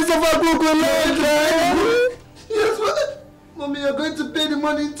only prince of Abubu land? Yes, Mommy, you're going to pay the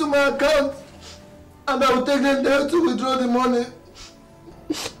money into my account. And I will take them there to withdraw the money.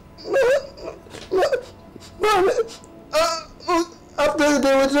 Mommy, after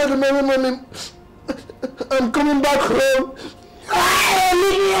they withdraw the money, Mommy, I'm coming back home.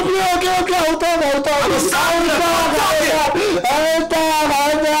 Leave me up here, okay, I'll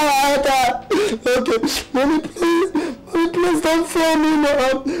talk. Okay, Mommy, please don't fail me,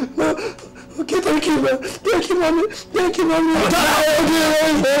 Mom. No. Okay, thank you, Mommy. Thank you, Mommy.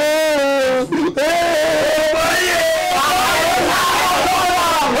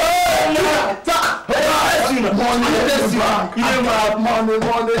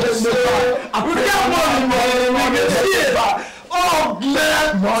 Oh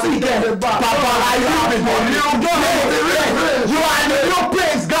man, Papa, you are the real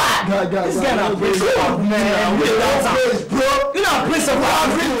prince, God. This guy not prince, man. Bro, you're not prince of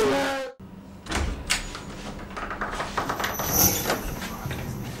everything.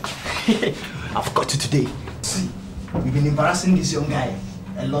 I've got you today. See, we've been embarrassing this young guy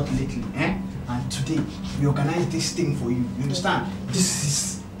a lot lately, eh? And today we organize this thing for you. You understand? This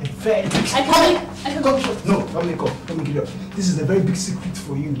is a very big secret. I can go. No, let me give you up. This is a very big secret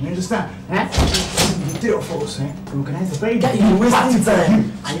for you. You understand? Eh? The three of us, eh? We organize a very big party for you.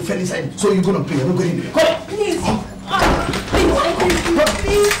 And you fell inside. So you're gonna play. You're not going in. Come on, please.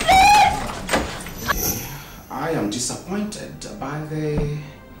 I am disappointed the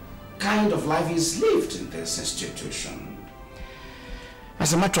kind of life he's lived in this institution.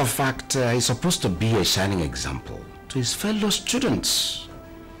 As a matter of fact, he's supposed to be a shining example to his fellow students.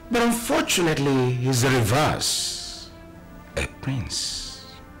 But unfortunately, he's the reverse. A prince.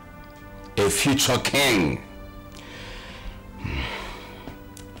 A future king.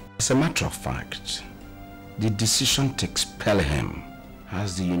 As a matter of fact, the decision to expel him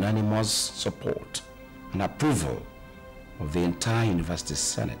has the unanimous support and approval of the entire University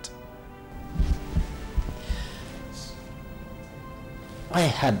Senate. I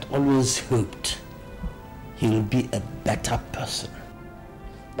had always hoped he'll be a better person.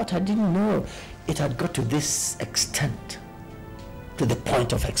 But I didn't know it had got to this extent, to the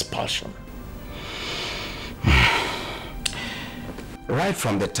point of expulsion. Right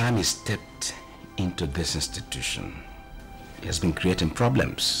from the time he stepped into this institution, he has been creating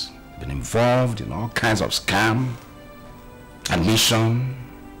problems, been involved in all kinds of scam, admission,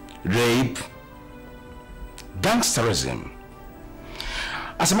 rape, gangsterism.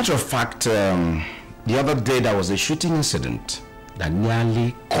 As a matter of fact, the other day there was a shooting incident that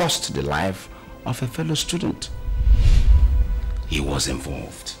nearly cost the life of a fellow student. He was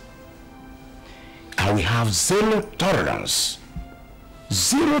involved. And we have zero tolerance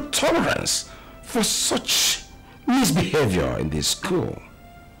for such misbehavior in this school.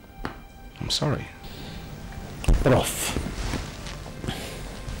 I'm sorry. Prof,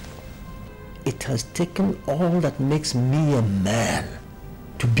 it has taken all that makes me a man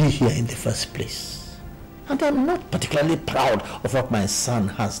to be here in the first place. And I'm not particularly proud of what my son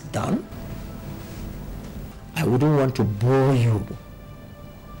has done. I wouldn't want to bore you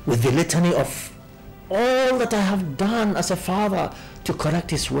with the litany of all that I have done as a father to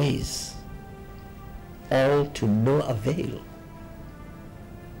correct his ways. All to no avail.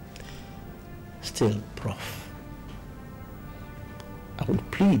 Still, Prof, I would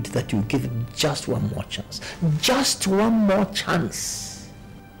plead that you give him just one more chance. Just one more chance.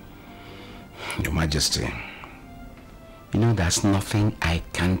 Your Majesty, you know there's nothing I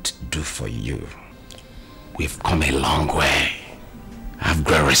can't do for you. We've come a long way. I have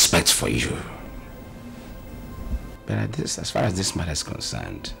great respect for you. But as far as this matter is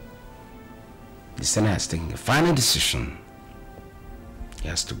concerned, the Senate has taken a final decision. He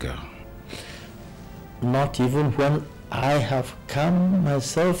has to go. Not even when I have come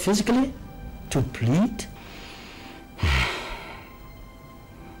myself physically to plead?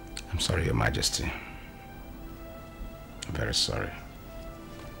 I'm sorry, Your Majesty. I'm very sorry.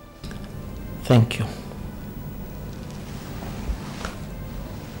 Thank you.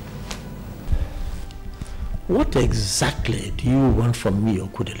 What exactly do you want from me,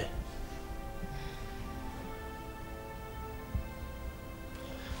 Okudele?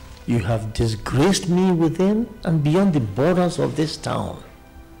 You have disgraced me within and beyond the borders of this town.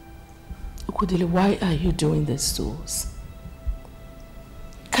 Okudele, why are you doing this to us?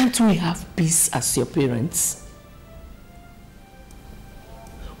 Can't we have peace as your parents?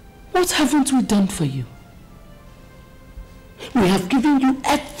 What haven't we done for you? We have given you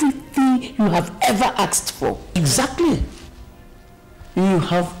everything you have ever asked for. Exactly. You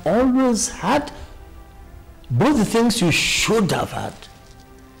have always had both the things you should have had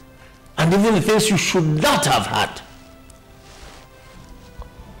and even the things you should not have had.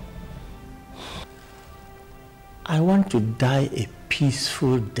 I want to die a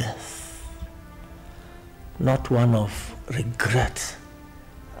peaceful death, not one of regret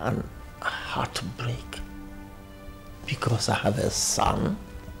and heartbreak, because I have a son.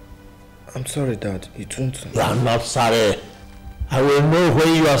 I'm sorry, Dad. You don't. You are not sorry. I will know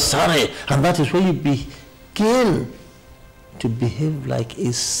when you are sorry, and that is when you begin to behave like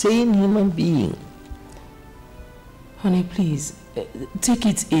a sane human being. Honey, please, take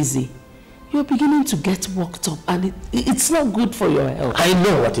it easy. You're beginning to get worked up, and it's not good for your health. I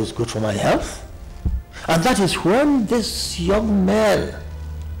know what is good for my health. And that is when this young man,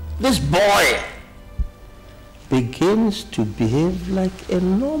 this boy, begins to behave like a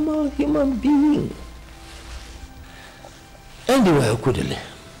normal human being. Anyway, Okudele,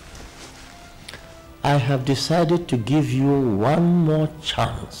 I have decided to give you one more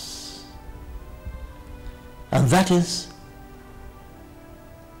chance. And that is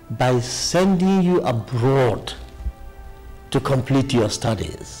by sending you abroad to complete your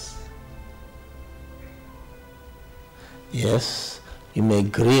studies. Yes, you may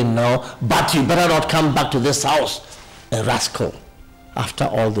grin now, but you better not come back to this house a rascal after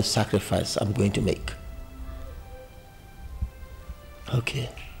all the sacrifice I'm going to make. Okay,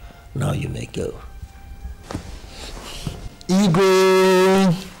 now you may go.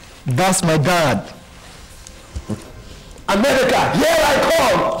 Igwe, that's my dad. America, here I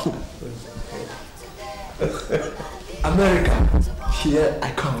come! America, here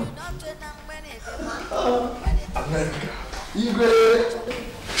I come. America. Igwe!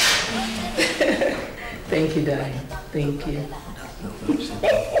 Thank you, darling. Thank you.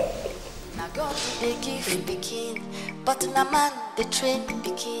 Now God they give begin, but na man they train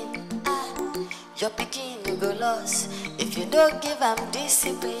begin. Your begin you go lost if you don't give them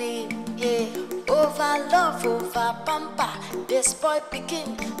discipline. Yeah, over love, over pamper, they spoil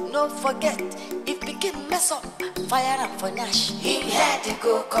begin. No forget if begin mess up, fire and for Nash. In head you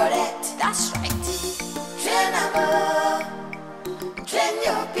go correct. That's right. Train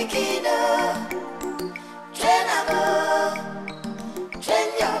your begin. Train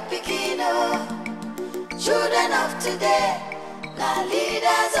your begin. Children of today, now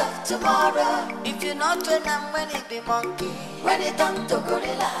leaders of tomorrow. If you not train them when it be monkey, when it turn to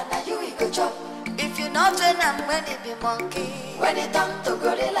gorilla, now you go chop. If you not train them when it be monkey, when it turn to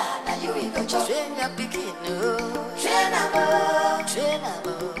gorilla, now you